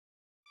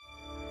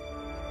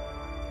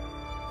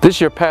This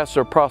is your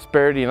pastor of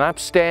prosperity, and I'm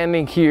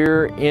standing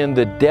here in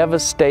the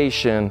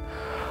devastation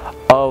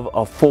of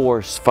a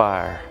forest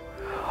fire.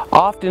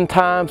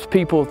 Oftentimes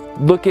people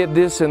look at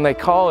this and they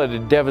call it a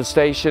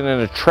devastation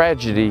and a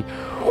tragedy,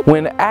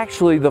 when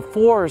actually the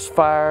forest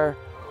fire,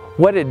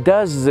 what it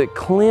does is it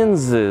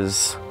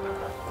cleanses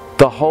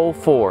the whole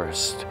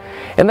forest.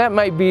 And that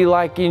may be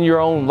like in your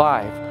own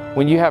life.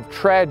 When you have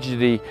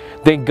tragedy,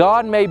 then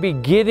God may be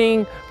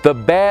getting the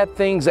bad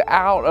things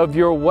out of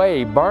your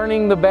way,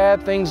 burning the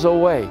bad things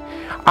away.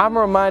 I'm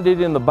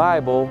reminded in the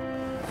Bible,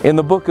 in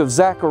the book of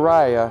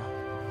Zechariah,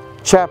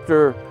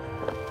 chapter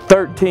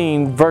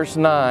 13, verse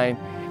 9,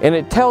 and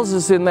it tells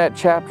us in that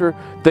chapter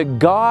that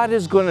God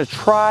is going to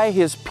try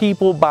His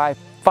people by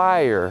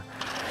fire,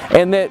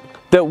 and that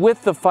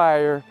with the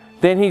fire,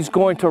 then He's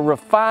going to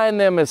refine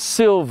them as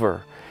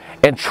silver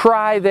and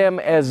try them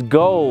as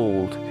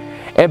gold.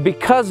 And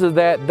because of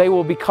that, they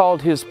will be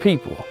called His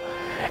people.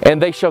 And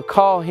they shall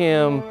call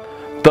Him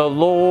the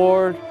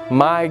Lord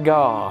my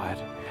God,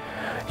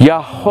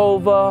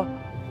 Jehovah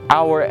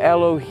our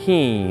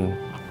Elohim.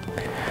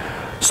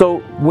 So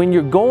when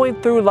you're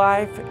going through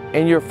life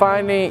and you're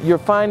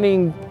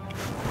finding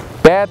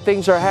bad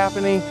things are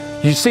happening,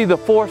 you see the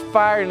forest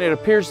fire and it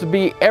appears to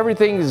be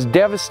everything is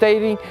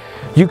devastating,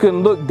 you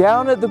can look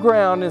down at the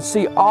ground and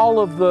see all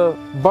of the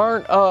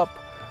burnt up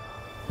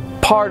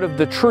part of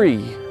the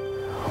tree.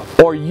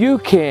 Or you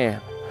can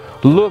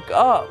look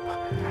up,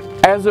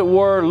 as it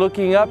were,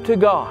 looking up to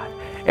God.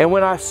 And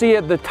when I see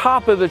at the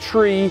top of the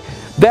tree,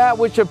 that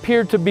which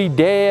appeared to be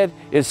dead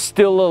is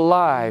still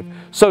alive.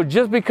 So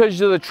just because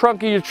the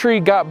trunk of your tree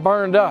got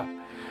burned up,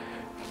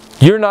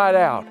 you're not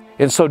out.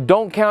 And so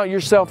don't count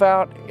yourself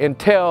out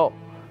until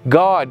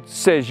God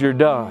says you're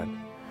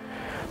done.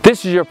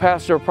 This is your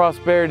pastor of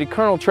prosperity,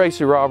 Colonel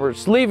Tracy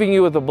Roberts, leaving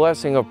you with a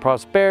blessing of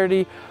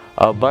prosperity,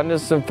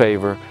 abundance, and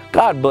favor.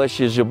 God bless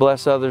you as you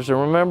bless others. And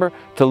remember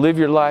to live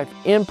your life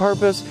in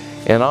purpose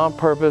and on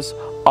purpose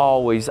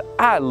always.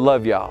 I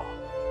love y'all.